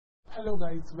Hello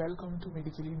guys, welcome to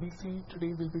Medically DC.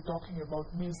 Today we'll be talking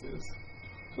about measles.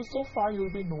 So far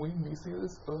you'll be knowing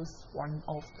measles is one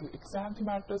of the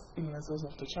exanthematous illnesses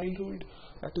of the childhood.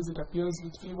 That is, it appears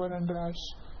with fever and rash,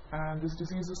 and this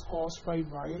disease is caused by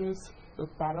virus, the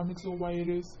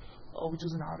paramyxovirus, which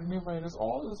is an RNA virus.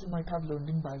 All this you might have learned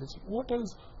in biology. What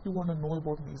else you want to know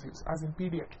about measles, as in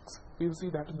pediatrics? We'll see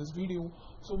that in this video.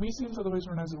 So measles, otherwise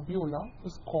known as rubella,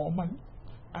 is common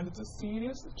and it's a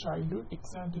serious childhood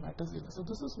exanthematous illness. So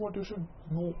this is what you should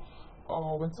know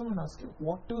when someone asks you,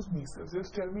 what is measles?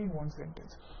 Just tell me in one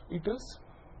sentence. It is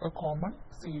a common,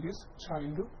 serious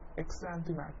childhood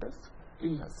exanthematous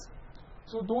illness.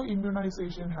 So though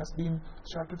immunization has been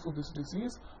started for this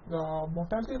disease, the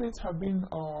mortality rates have been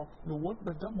lowered,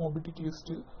 but the morbidity is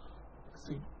still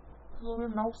same. So we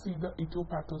will now see the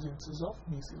etiopathogenesis of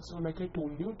measles. So like I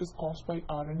told you, it is caused by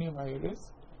RNA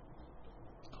virus,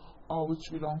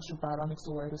 which belongs to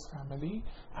paramyxovirus family,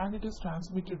 and it is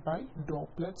transmitted by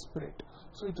droplet spread.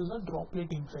 So it is a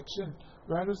droplet infection.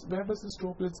 Where does this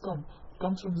droplets come?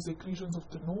 Comes from the secretions of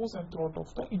the nose and throat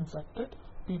of the infected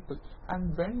people.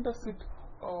 And when is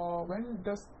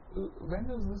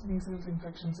this measles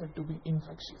infection said to be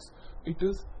infectious? It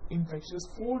is infectious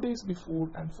 4 days before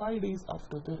and 5 days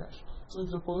after the rash. So if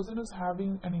the person is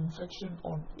having an infection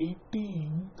on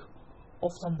 18th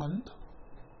of the month,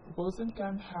 the person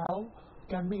can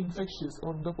be infectious,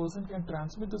 or the person can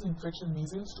transmit this infection,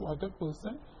 measles, to other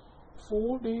person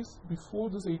 4 days before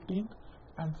this 18th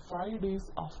and 5 days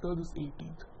after this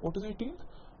 18th. What is 18th?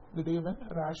 The day when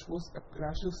rash is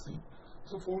seen.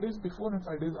 So 4 days before and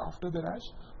 5 days after the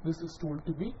rash, this is told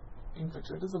to be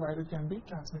infectious. That is, the virus can be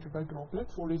transmitted by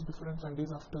droplet 4 days before and 5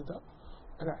 days after the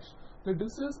rash. The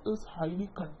disease is highly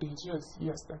contagious.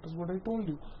 Yes, that is what I told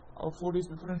you. 4 days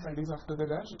before and 5 days after the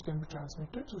rash, it can be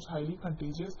transmitted. So it's highly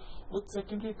contagious, with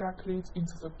secondary attack rates in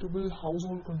susceptible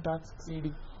household contacts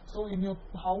exceeding. So in your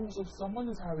house, if someone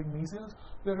is having measles,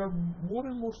 there are more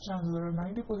and more chances, there are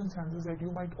 90% chances that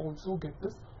you might also get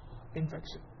this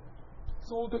infection.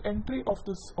 So the entry of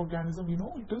this organism,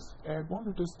 it is airborne,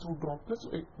 it is through droplets.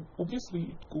 So obviously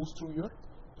it goes through your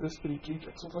respiratory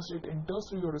tract. So first it enters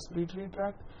through your respiratory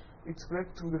tract, it spreads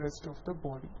through the rest of the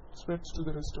body,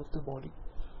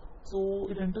 So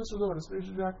it enters through the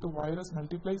respiratory tract, the virus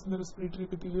multiplies in the respiratory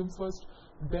epithelium first,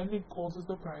 then it causes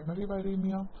the primary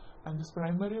viremia, and this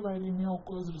primary viremia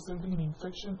occurs resulting in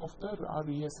infection of the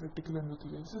RES, reticular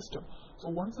endothelial system. So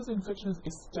once this infection is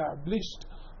established,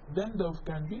 then there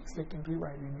can be secondary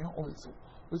viremia also,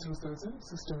 which results in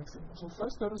systemic symptoms. So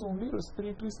first there is only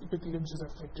respiratory epithelium which is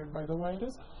affected by the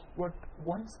virus, but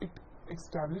once it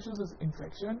establishes this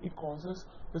infection, it causes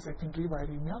the secondary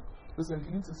viremia,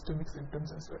 resulting in systemic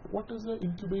symptoms as well. What is the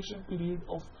incubation period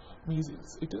of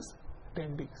measles? It is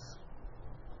 10 days.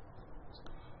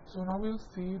 So now we'll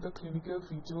see the clinical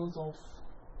features of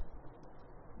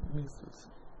measles.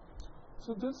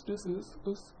 So this disease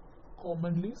is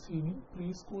commonly seen in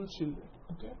preschool children.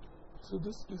 Okay, so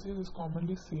this disease is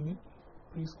commonly seen in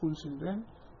preschool children.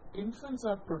 Infants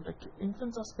are protected.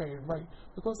 Infants are spared. Why?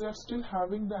 Because they are still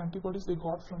having the antibodies they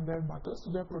got from their mothers,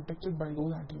 so they are protected by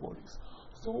those antibodies.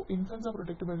 So infants are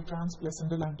protected by the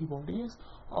transplacental antibodies,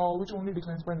 which only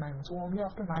declines by 9 months. So only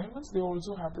after 9 months they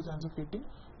also have the chance of getting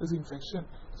this infection.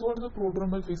 So what is the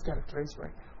prodromal phase characterized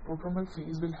by? Prodromal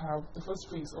phase will have, the first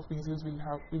phase of measles will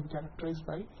be characterized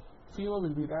by fever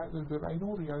will be there, will be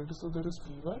rhinorrhea. So there is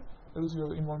fever, there is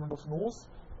your involvement of nose,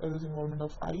 there is involvement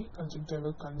of eye,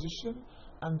 conjunctival congestion,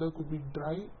 and there could be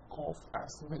dry cough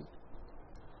as well.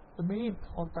 The main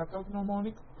or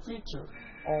pathognomonic feature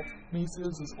of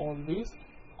measles is always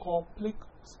Koplik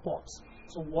spots.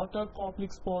 So what are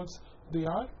Koplik spots? They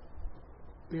are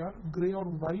grey or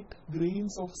white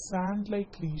grains of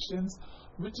sand-like lesions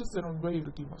which is surrounded by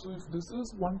erythema. So if this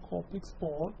is one Koplik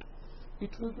spot,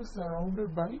 it will be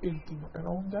surrounded by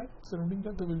erythema. Surrounding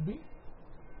that there will be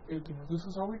erythema. This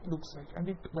is how it looks like.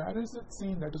 And where is it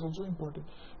seen? That is also important.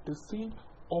 It is seen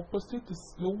opposite the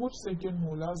lower second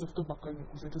molars of the buccal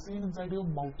mucosa. It is seen inside your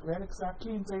mouth. Where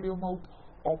exactly inside your mouth?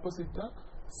 Opposite the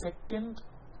second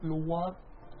lower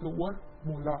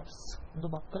molars in the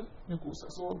buccal mucosa.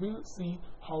 So we'll see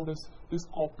how does this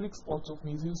Koplik spots of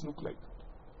measles look like.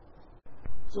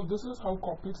 So this is how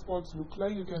Koplik spots look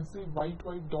like. You can see white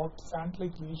dots,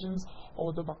 sand-like lesions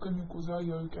over the buccal mucosa.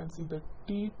 Here you can see the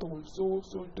teeth also.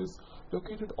 So it is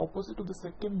located opposite to the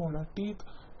second molar teeth,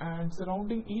 and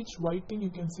surrounding each white thing you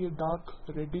can see a dark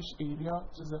reddish area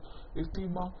which is a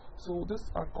erythema. So this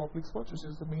are Koplik spots, which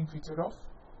is the main feature of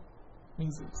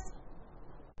measles.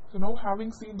 So now,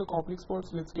 having seen the Koplik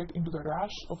spots, let's get into the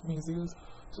rash of measles.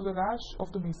 So the rash of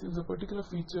the measles is a particular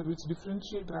feature which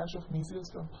differentiates rash of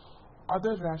measles from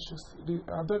other rashes, the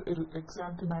other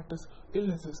exanthematous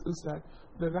illnesses is that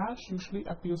the rash usually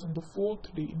appears on the fourth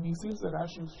day. In measles, the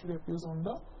rash usually appears on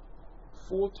the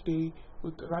fourth day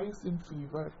with rise in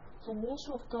fever. So most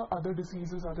of the other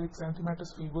diseases, other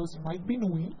exanthematous fevers, you might be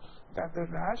knowing that the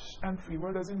rash and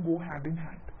fever doesn't go hand in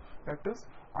hand. That is,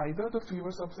 either the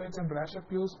fever subsides and rash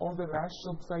appears, or the rash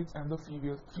subsides and the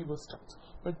fever starts.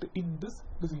 But in this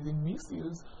disease, in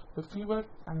measles, the fever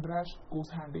and rash goes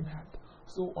hand in hand.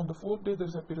 So on the fourth day, there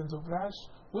is appearance of rash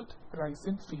with rise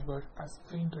in fever as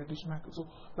faint reddish macules. So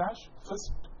rash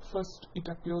first it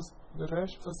appears. The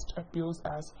rash first appears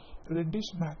as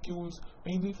reddish macules,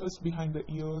 mainly first behind the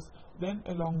ears, then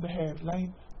along the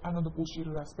hairline and on the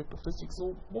posterior aspect of the cheek.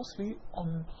 So mostly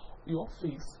on your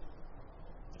face.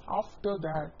 After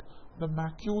that, the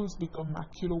macules become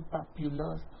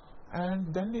maculopapular,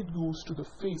 and then it goes to the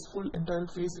face, full entire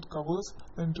face it covers.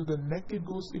 Then to the neck it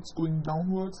goes. It's going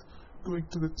downwards, going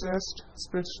to the chest,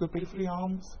 spreads to the periphery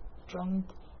arms, trunk,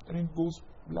 and it goes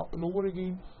lower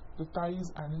again, the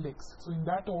thighs and legs. So in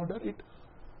that order it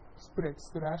spreads.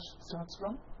 The rash starts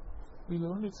from, we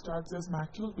learned it starts as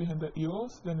macules behind the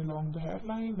ears, then along the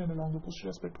hairline, then along the posterior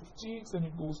aspect of cheeks, and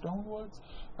it goes downwards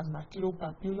as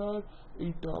maculopapular.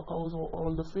 It covers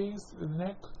all the face, the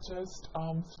neck, chest,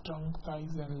 arms, trunk,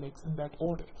 thighs and legs, in that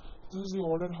order. This is the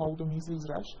order how the measles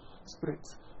rash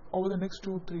spreads. Over the next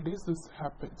 2-3 days this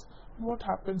happens. What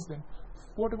happens then?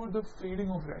 What about the fading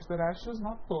of rash? The rash is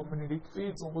not permanent, it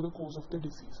fades over the course of the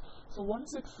disease. So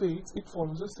once it fades, it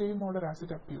follows the same order as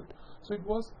it appeared. So it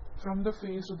was from the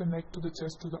face to the neck to the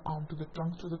chest to the arm to the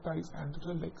trunk to the thighs and to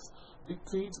the legs. It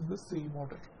fades in the same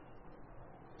order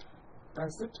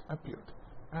as it appeared.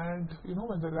 And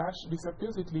when the rash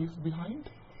disappears, it leaves behind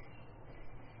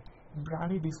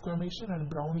briny desquamation and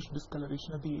brownish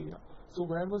discoloration at the area. So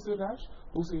where was the rash?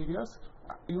 Those areas,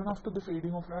 even after the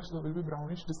fading of rash, there will be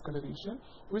brownish discoloration,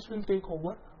 which will take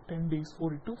over 10 days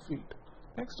for it to fade.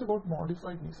 Next, about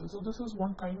modified measles. So this is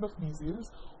one kind of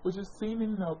measles which is seen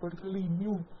in particularly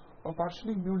immune or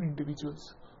partially immune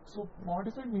individuals. So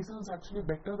modified measles is actually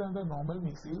better than the normal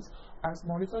measles, as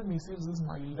modified measles is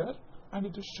milder and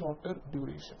it is shorter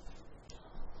duration.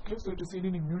 Okay, so it is seen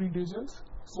in immune individuals.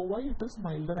 So why it is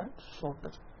milder and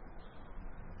shorter?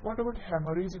 What about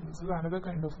hemorrhagic measles? Another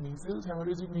kind of measles.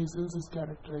 Hemorrhagic measles is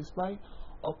characterized by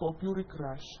a purpuric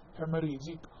rash,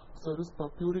 hemorrhagic. So there is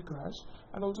purpuric rash,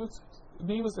 and also its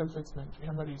name is self-explanatory,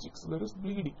 hemorrhagic. So there is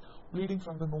bleeding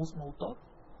from the nose, mouth or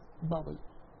bowel.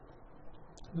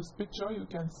 This picture you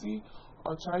can see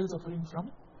a child suffering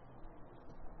from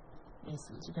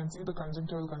measles. You can see the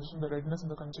conjunctival condition, the redness in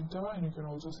the conjunctiva, and you can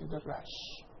also see the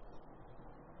rash.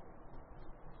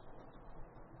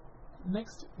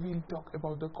 Next, we'll talk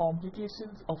about the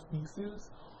complications of measles.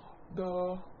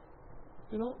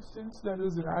 Since there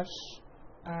is rash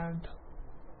and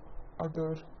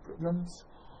other problems.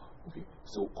 Okay,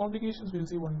 so complications we'll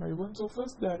see one by one. So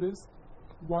first, there is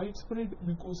widespread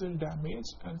mucosal damage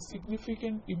and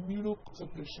significant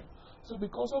immunosuppression. So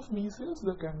because of measles,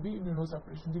 there can be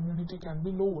immunosuppression. The immunity can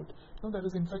be lowered. There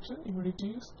is infection,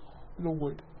 immunity is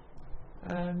lowered,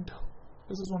 and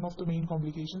this is one of the main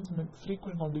complications,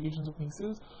 frequent complications of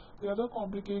measles. The other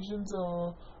complications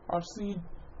are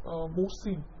more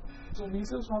seen. So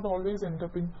measles not always end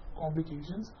up in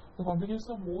complications. The complications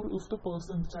are more if the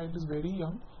child is very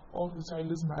young, or the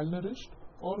child is malnourished,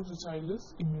 or if the child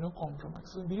is immunocompromised.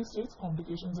 So in these states,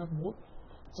 complications are more.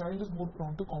 Child is more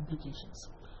prone to complications.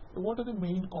 So what are the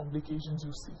main complications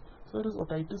you see? So there is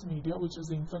otitis media, which is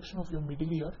the infection of your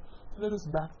middle ear. So there is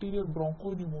bacterial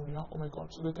bronchopneumonia. Oh my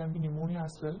God! So there can be pneumonia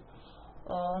as well.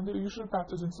 The usual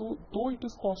pathogens. So though it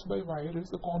is caused by virus,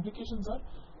 the complications are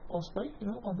caused by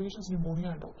complications, pneumonia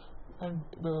and all, and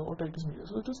otitis media.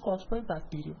 So it is caused by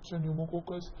bacteria, so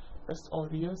pneumococcus, S.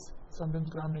 aureus, sometimes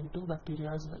gram-negative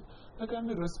bacteria as well. There can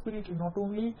be respiratory, not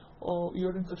only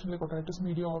ear infection like otitis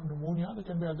media or pneumonia. There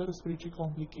can be other respiratory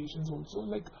complications also,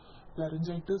 like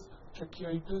laryngitis,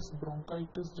 tracheitis,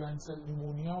 bronchitis, giant cell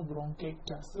pneumonia,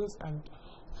 bronchiectasis, and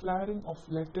flaring of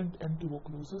latent M.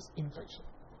 tuberculosis infection.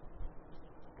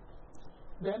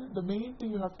 Then the main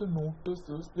thing you have to notice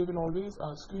is they will always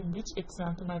ask you in which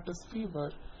exanthematous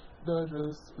fever there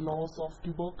is loss of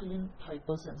tuberculin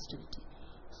hypersensitivity.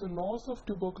 So loss of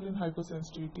tuberculin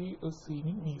hypersensitivity is seen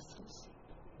in measles.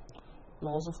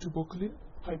 Loss of tuberculin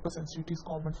hypersensitivity is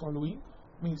common following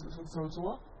measles. It's also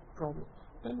a problem.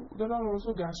 Then there are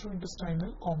also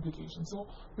gastrointestinal complications. So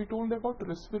we told about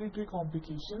respiratory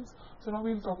complications. So now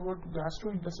we'll talk about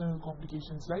gastrointestinal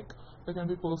complications, like there can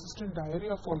be persistent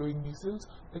diarrhea following measles,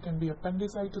 there can be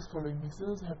appendicitis following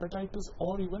measles, hepatitis,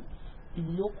 or even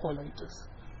ileocolitis.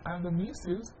 And the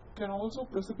measles can also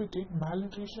precipitate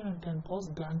malnutrition and can cause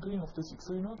gangrene of the cheek.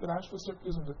 So the rash first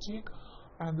appears on the cheek,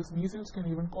 and this measles can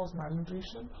even cause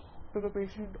malnutrition to the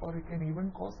patient, or it can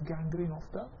even cause gangrene of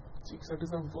the cheeks. That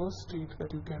is a worst state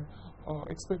that you can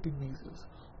expect in measles.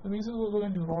 The measles also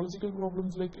have neurological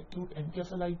problems like acute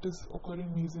encephalitis occur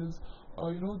in measles,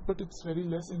 but it's very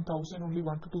less. In 1,000, only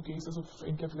 1 to 2 cases of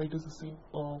encephalitis is seen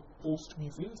post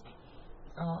measles,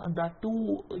 and that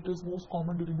too it is most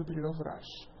common during the period of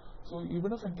rash. So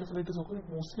even if encephalitis occurs, it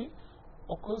mostly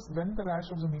occurs when the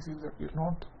rash of the measles appear,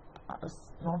 not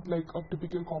like a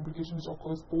typical complication which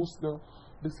occurs post the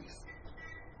disease.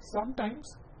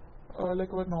 Sometimes,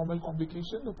 like our normal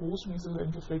complication, the post-measles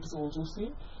encephalitis is also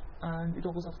seen, and it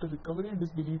occurs after recovery and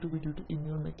is believed to be due to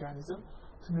immune mechanism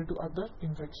similar to other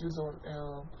infectious or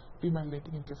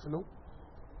demyelinating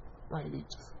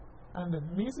encephalomyelitis. And then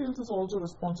measles is also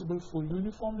responsible for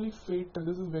uniformly fatal.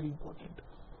 This is very important.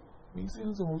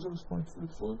 Measles is also responsible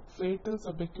for fatal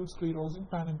subacute sclerosing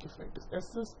panencephalitis.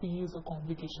 SSP is a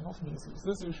complication of measles.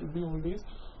 This you should be always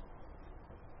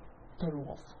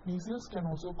thorough of. Measles can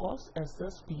also cause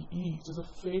SSPE, which is a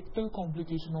fatal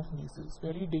complication of measles.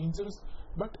 Very dangerous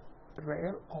but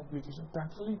rare complication.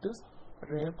 Thankfully, it is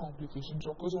rare complication. It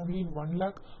occurs only in 1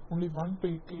 lakh. Only one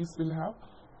case will have.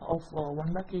 Of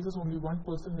 1 lakh cases, only one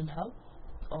person will have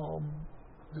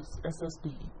this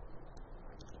SSPE.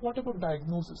 What about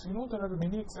diagnosis? There are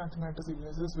many exanthematous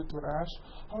illnesses with rash.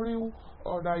 How do you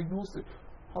diagnose it?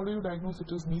 How do you diagnose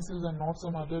it as measles and not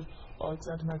some other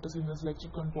exanthematous illness like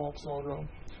chickenpox or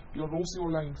your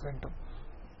roseola infantum?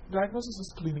 Diagnosis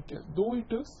is clinical. Though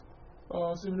it is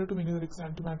similar to many other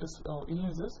exanthematous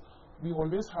illnesses, we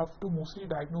always have to mostly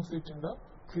diagnose it in the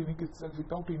clinic itself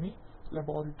without any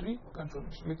laboratory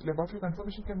confirmation. Like laboratory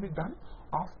confirmation can be done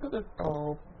after the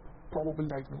probable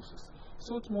diagnosis.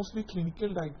 So it's mostly clinical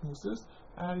diagnosis,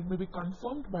 and it may be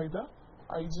confirmed by the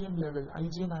IgM level,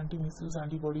 IgM anti-measles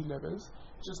antibody levels,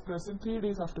 which is present 3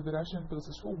 days after the rash and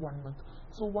persists for 1 month.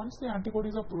 So once the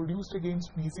antibodies are produced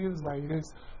against measles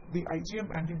virus, the IgM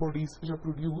antibodies which are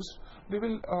produced, they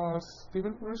will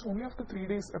produce only after 3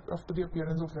 days after the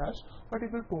appearance of rash, but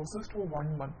it will persist for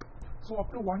 1 month. So up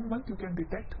to 1 month you can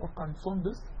detect or confirm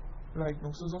this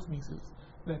diagnosis of measles.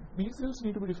 Then measles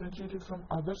need to be differentiated from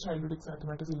other childhood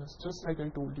exanthematous illness, just like I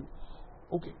told you.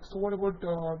 Okay, so what about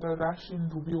the rash in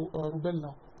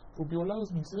rubella? Rubella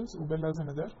is measles, rubella is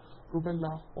another.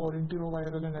 Rubella or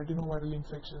enteroviral and adenoviral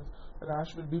infections,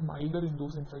 rash will be milder in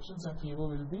those infections and fever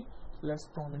will be less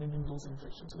prominent in those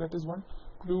infections. So that is one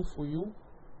clue for you.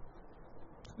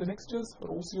 The next is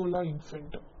roseola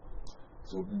infantum.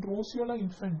 So in roseola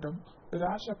infantum, the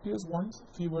rash appears once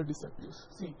fever disappears.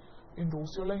 See, in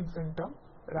roseola infantum,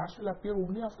 rash will appear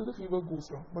only after the fever goes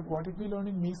down. But what did we learn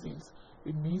in measles?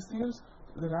 In measles,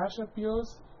 the rash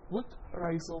appears with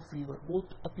rise of fever.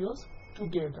 Both appears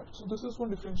together. So this is one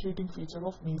differentiating feature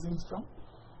of measles from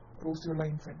roseola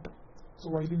infantum. So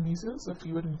while in measles, the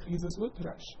fever increases with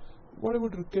rash. What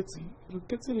about rickettsial?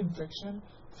 Rickettsial infection,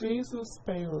 face is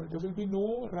spared. There will be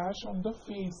no rash on the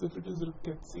face if it is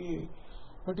rickettsial.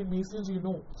 But in measles,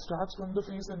 starts from the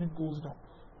face and it goes down.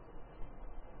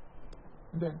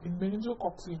 Then in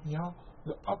meningococcemia,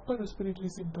 the upper respiratory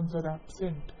symptoms are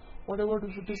absent. What about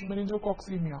if it is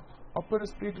meningococcemia? Upper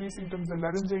respiratory symptoms, the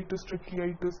laryngitis,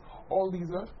 tracheitis, all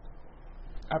these are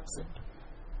absent.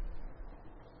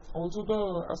 Also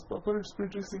the upper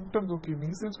respiratory symptoms, okay,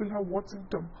 measles will have what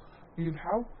symptom? We will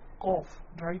have cough,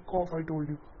 dry cough, I told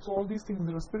you. So all these things,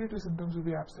 the respiratory symptoms will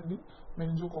be absent in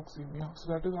meningococcemia.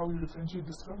 So that is how you differentiate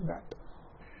this from that.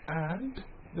 And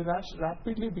the rash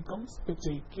rapidly becomes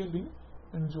petechial in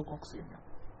meningococcemia,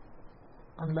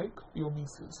 unlike your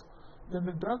measles. Then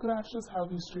the drug rashes have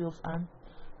history of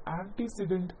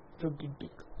antecedent drug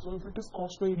intake. So if it is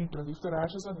caused by any drug, if the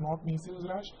rashes are not measles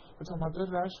rash, but some other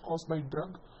rash caused by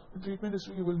drug, in treatment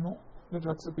history you will know the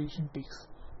drugs the patient takes.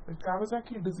 The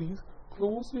Kawasaki disease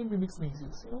closely mimics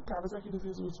measles. Kawasaki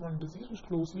disease is one disease which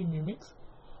closely mimics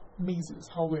measles.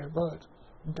 However,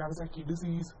 in Kawasaki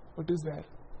disease, what is there?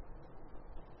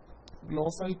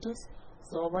 Glossitis,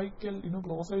 cervical,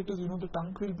 glossitis, the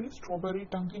tongue will be strawberry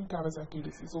tongue in Kawasaki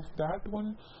disease. So that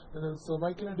one, the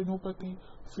cervical adenopathy,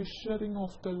 fissuring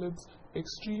of the lips,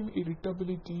 extreme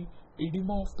irritability,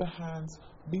 edema of the hands,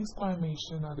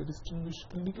 desquamation are the distinguished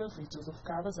clinical features of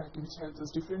Kawasaki which helps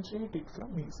us differentiate it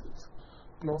from measles.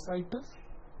 Glossitis,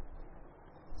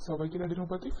 cervical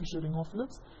adenopathy, fissuring of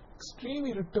lips, extreme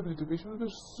irritability, patient will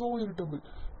be so irritable,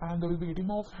 and there will be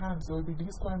edema of hands, there will be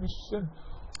desquamation.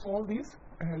 So all these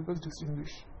help us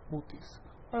distinguish both these.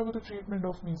 What about the treatment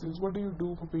of measles? What do you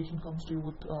do if a patient comes to you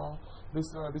with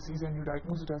this disease and you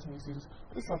diagnose it as measles?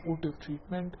 The supportive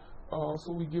treatment.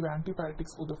 So we give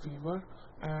antibiotics for the fever,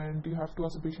 and you have to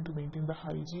ask the patient to maintain the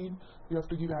hygiene. You have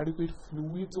to give adequate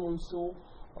fluids also.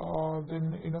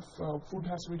 Then enough food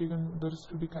has to be taken. There is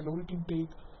to be caloric intake.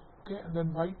 Okay, and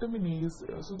then vitamin A is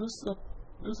so this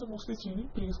is mostly seen in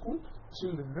preschool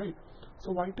children, right?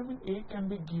 So vitamin A can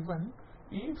be given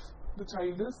if the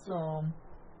child is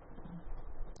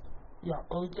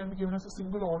it can be given as a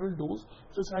single oral dose.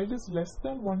 If the child is less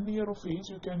than 1 year of age,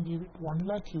 you can give it 1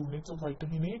 lakh units of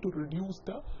vitamin A to reduce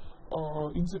the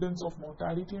incidence of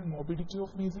mortality and morbidity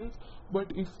of measles.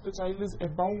 But if the child is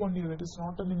above 1 year, that is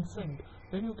not an infant,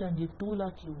 then you can give 2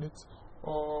 lakh units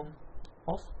of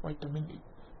vitamin A.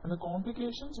 And the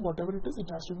complications, whatever it is, it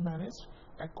has to be managed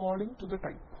according to the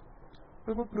type.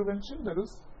 But for prevention, there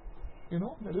is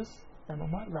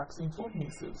MMR vaccine for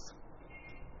measles.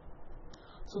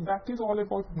 So that is all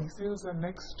about measles. And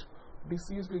next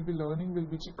disease we'll be learning will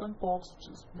be chickenpox, which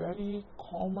is very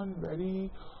common,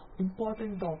 very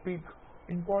important topic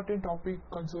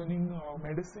concerning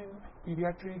medicine,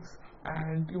 pediatrics,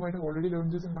 and you might have already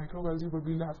learned this in microbiology, but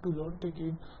we'll have to learn it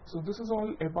again. So this is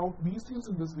all about measles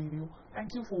in this video.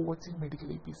 Thank you for watching Medical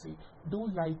APC. Do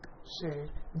like, share,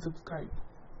 and subscribe.